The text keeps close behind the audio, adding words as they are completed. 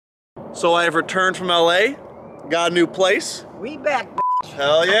So I have returned from LA, got a new place. We back,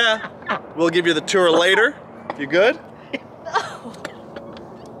 Hell yeah. We'll give you the tour later. You good?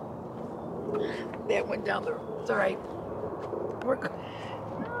 That went down the road. It's all right. We're good.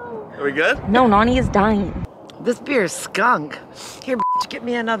 Are we good? No, Nani is dying. This beer is skunk. Here, get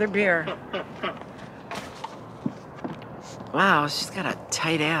me another beer. Wow, she's got a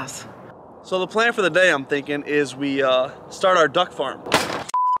tight ass. So the plan for the day, I'm thinking, is we start our duck farm.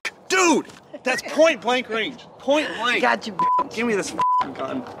 Dude, that's point blank range. Point blank. Got you. Give me this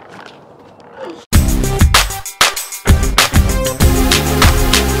gun.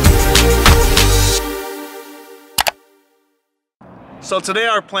 So today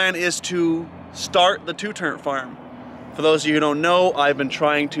our plan is to start the TooTurnt farm. For those of you who don't know, I've been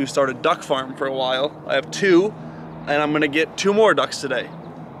trying to start a duck farm for a while. I have 2, and I'm gonna get 2 more ducks today.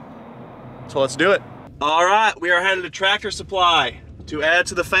 So let's do it. All right, we are headed to Tractor Supply to add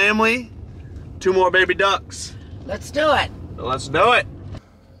to the family 2 more baby ducks. Let's do it. So let's do it.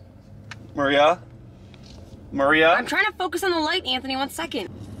 Maria? Maria? I'm trying to focus on the light, Anthony, 1 second.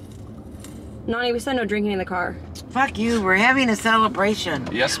 Nani, we said no drinking in the car. Fuck you, we're having a celebration.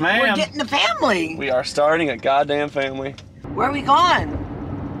 Yes, ma'am. We're getting a family. We are starting a goddamn family. Where are we going?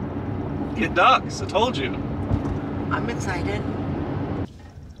 Get ducks, I told you. I'm excited.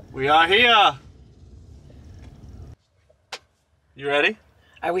 We are here. You ready?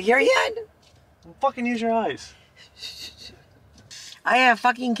 Are we here yet? Well, fucking use your eyes. I have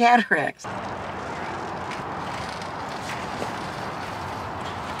fucking cataracts.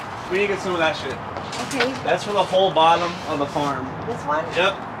 We need to get some of that shit. Okay. That's for the whole bottom of the farm. This one?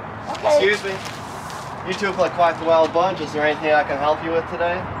 Yep. Okay. Excuse me. You two look like quite the wild bunch. Is there anything I can help you with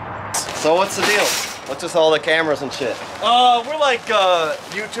today? So what's the deal? What's with all the cameras and shit? We're like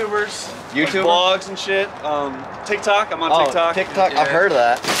YouTubers. YouTuber? Like vlogs and shit. TikTok, I'm on TikTok. TikTok, Yeah. I've heard of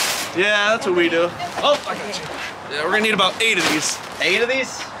that. Yeah, that's what we do. Oh, I got you. Yeah, we're gonna need about 8 of these. 8 of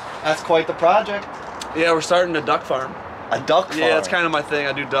these? That's quite the project. Yeah, we're starting a duck farm. A duck farm? Yeah, that's kind of my thing.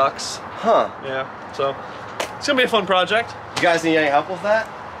 I do ducks. Huh. Yeah, so it's gonna be a fun project. You guys need any help with that?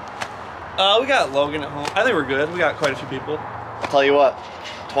 We got Logan at home. I think we're good. We got quite a few people. I'll tell you what.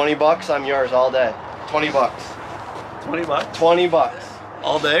 20 bucks, I'm yours all day. 20 bucks. 20 bucks? 20 bucks.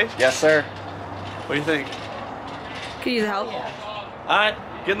 All day? Yes, sir. What do you think? Could use help. Alright,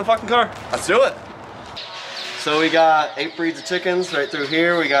 get in the fucking car. Let's do it. So we got 8 breeds of chickens right through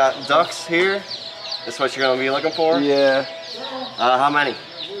here. We got ducks here. This is what you're gonna be looking for? Yeah. How many?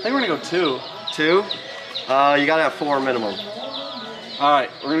 I think we're gonna go 2. 2? You gotta have 4 minimum. Alright,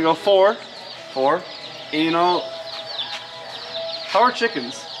 we're gonna go 4. 4? And you know, how are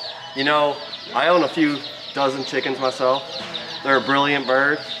chickens? You know, I own a few dozen chickens myself. They're a brilliant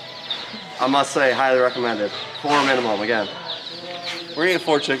bird. I must say, highly recommended. 4 minimum again. We're gonna get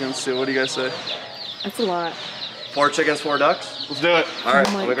 4 chickens too. What do you guys say? That's a lot. 4 chickens, 4 ducks? Let's do it. All right,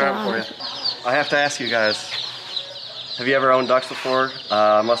 Oh my let me grab God. it for you. I have to ask you guys, have you ever owned ducks before?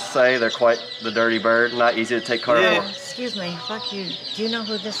 I must say, they're quite the dirty bird. Not easy to take care Yeah. of. Excuse me, fuck you. Do you know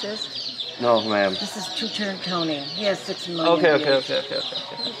who this is? No, ma'am. This is TooTurntTony. He has 6 million Okay. views.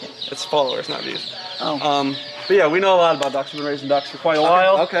 It's followers, not views. Oh. But yeah, we know a lot about ducks. We've been raising ducks for quite a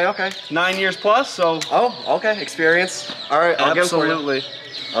while. Okay. 9 years plus, so. Oh, okay, experience. All right, I'll get 'em for you. Absolutely.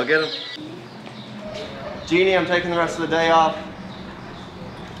 I'll get them. Jeannie, I'm taking the rest of the day off.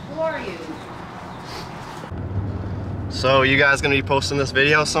 Who are you? So you guys gonna be posting this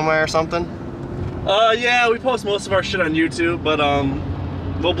video somewhere or something? Yeah, we post most of our shit on YouTube, but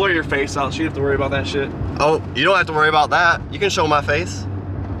we'll blur your face out, so you don't have to worry about that shit. Oh, you don't have to worry about that. You can show my face.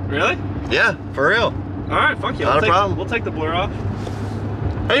 Really? Yeah, for real. All right, fuck you. Not a problem. We'll take the blur off.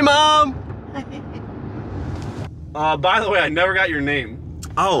 Hey, Mom! By the way, I never got your name.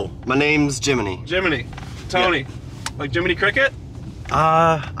 Oh, my name's Jiminy. Jiminy. Tony. Yeah. Like Jiminy Cricket?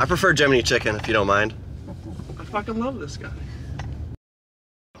 I prefer Jiminy Chicken, if you don't mind. I fucking love this guy.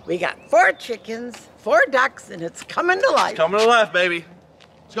 We got 4 chickens, 4 ducks, and it's coming to life. Coming to life, baby.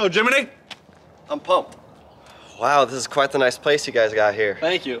 Let's go, Jiminy. I'm pumped. Wow, this is quite the nice place you guys got here.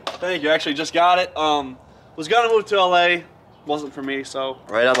 Thank you. Thank you. Actually, just got it. Was gonna move to LA. Wasn't for me, so.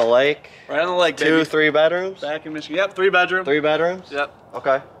 Right on the lake. Right on the lake, 2, baby. 3 bedrooms? Back in Michigan. Yep, 3 bedroom. 3 bedrooms? Yep.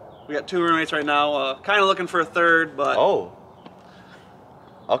 Okay. We got 2 roommates right now. Kind of looking for a 3rd, but. Oh.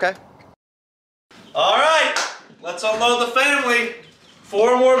 Okay. All right, let's unload the family.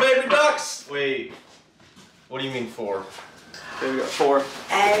 4 more baby ducks. Wait. What do you mean 4? Okay, we got 4.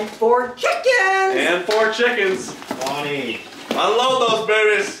 And 4 chickens! And 4 chickens. Bonnie. Unload those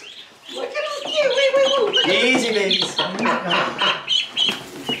babies. Look at them cute. Wait. Easy, babies.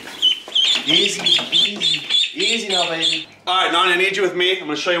 Easy. Easy now, baby. All right, Nani, I need you with me. I'm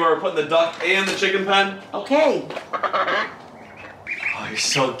gonna show you where we're putting the duck and the chicken pen. Okay. Oh, you're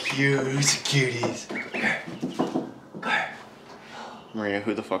so cute. Who's the cuties? Maria,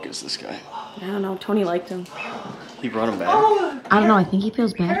 who the fuck is this guy? I don't know. Tony liked him. He brought him back. I don't know. I think he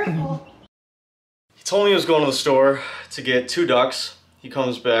feels bad for him. He told me he was going to the store to get 2 ducks. He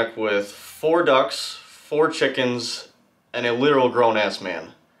comes back with 4 ducks, 4 chickens, and a literal grown-ass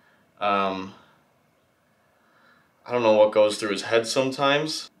man. I don't know what goes through his head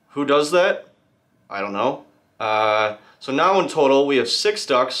sometimes. Who does that? I don't know. So now in total we have 6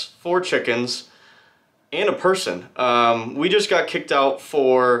 ducks, 4 chickens, and a person. We just got kicked out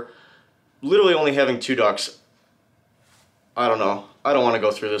for literally only having 2 ducks. I don't know. I don't want to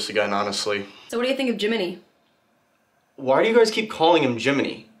go through this again, honestly. So what do you think of Jiminy? Why do you guys keep calling him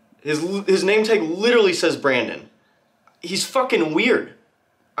Jiminy? His name tag literally says Brandon. He's fucking weird.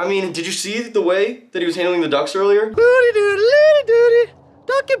 I mean, did you see the way that he was handling the ducks earlier? Doody doody, doody doody,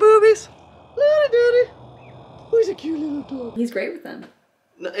 ducky boobies, doody doody. Who's a cute little dog? He's great with them.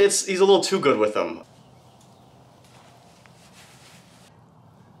 He's a little too good with them.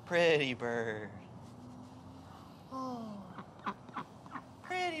 Pretty bird. Oh,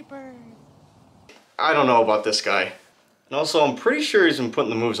 pretty bird. I don't know about this guy. And also, I'm pretty sure he's been putting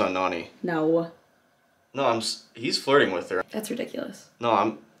the moves on Nani. No. No, he's flirting with her. That's ridiculous.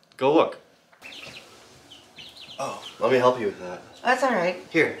 No, go look. Oh, let me help you with that. That's all right.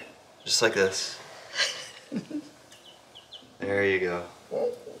 Here, just like this. There you go.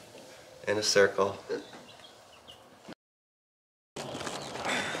 In a circle.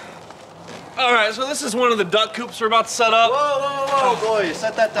 All right, so this is one of the duck coops we're about to set up. Whoa, whoa, whoa, boy,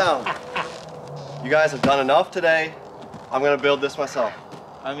 set that down. You guys have done enough today. I'm gonna build this myself.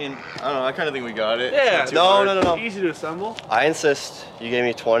 I mean, I don't know, I kind of think we got it. Yeah. No. Easy to assemble. I insist. You gave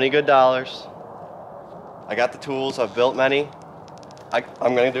me $20 good. I got the tools. I've built many. I'm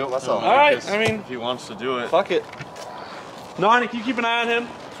gonna do it myself. All right, I mean, if he wants to do it. Fuck it. Nani, can you keep an eye on him?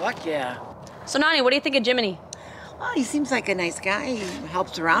 Fuck yeah. So Nani, what do you think of Jiminy? Well, he seems like a nice guy. He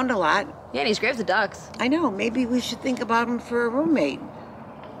helps around a lot. Yeah, and he's great with the ducks. I know. Maybe we should think about him for a roommate.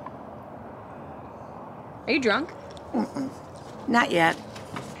 Are you drunk? Not yet.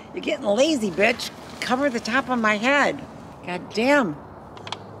 You're getting lazy, bitch. Cover the top of my head. God damn.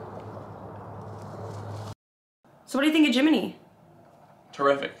 So what do you think of Jiminy?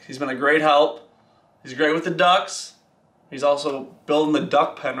 Terrific. He's been a great help. He's great with the ducks. He's also building the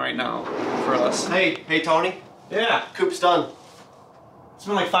duck pen right now for us. Hey, Tony. Yeah, Coop's done. it's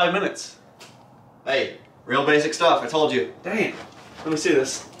been like 5 minutes. Hey, real basic stuff. I told you. Dang. Let me see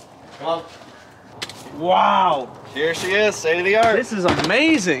this. Come on. Wow. Here she is, state of the art. This is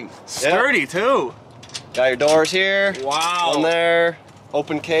amazing. Sturdy too. Got your doors here. Wow. One there.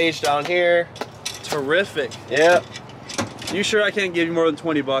 Open cage down here. Terrific. Yep. You sure I can't give you more than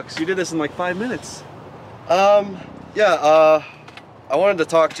 20 bucks? You did this in like 5 minutes. Yeah, I wanted to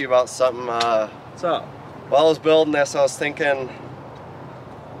talk to you about something. What's up? While I was building this, I was thinking,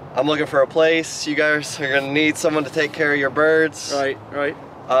 I'm looking for a place. You guys are gonna need someone to take care of your birds. Right.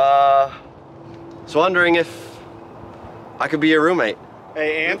 So wondering if I could be your roommate.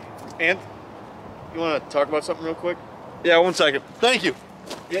 Hey, Ant, you want to talk about something real quick? Yeah, 1 second. Thank you.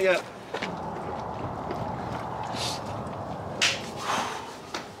 Yeah.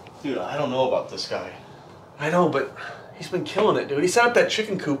 Dude, I don't know about this guy. I know, but he's been killing it, dude. He set up that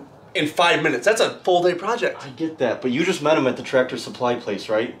chicken coop in 5 minutes. That's a full day project. I get that, but you just met him at the Tractor Supply place,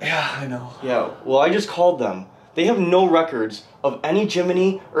 right? Yeah, I know. Yeah, well, I just called them. They have no records of any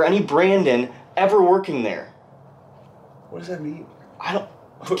Jiminy or any Brandon ever working there. What does that mean? It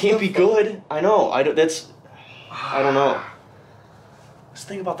can't be good. I know, I don't know. Let's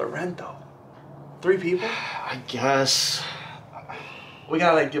think about the rent, though. 3 people? I guess. We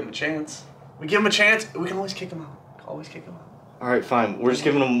gotta, like, give him a chance. We give him a chance, we can always kick him out. Always kick him out. All right, fine. We're just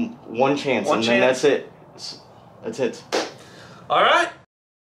giving him one chance, One and chance? then that's it. That's it. All right.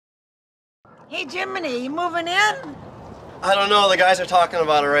 Hey, Jiminy, you moving in? I don't know, the guys are talking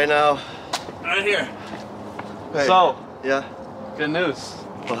about it right now. Right here. Hey. So, Yeah? good news.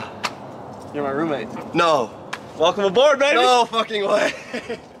 You're my roommate. No. Welcome aboard, baby. No fucking way.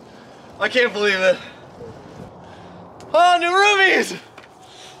 I can't believe it. Oh, new roomies!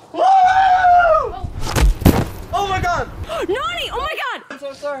 Woo! Oh my god! Nani! Oh my god! I'm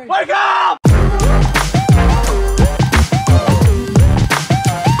so sorry. Wake up!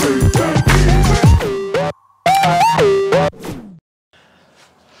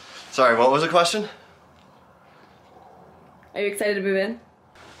 Sorry, what was the question? Are you excited to move in?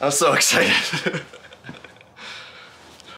 I'm so excited.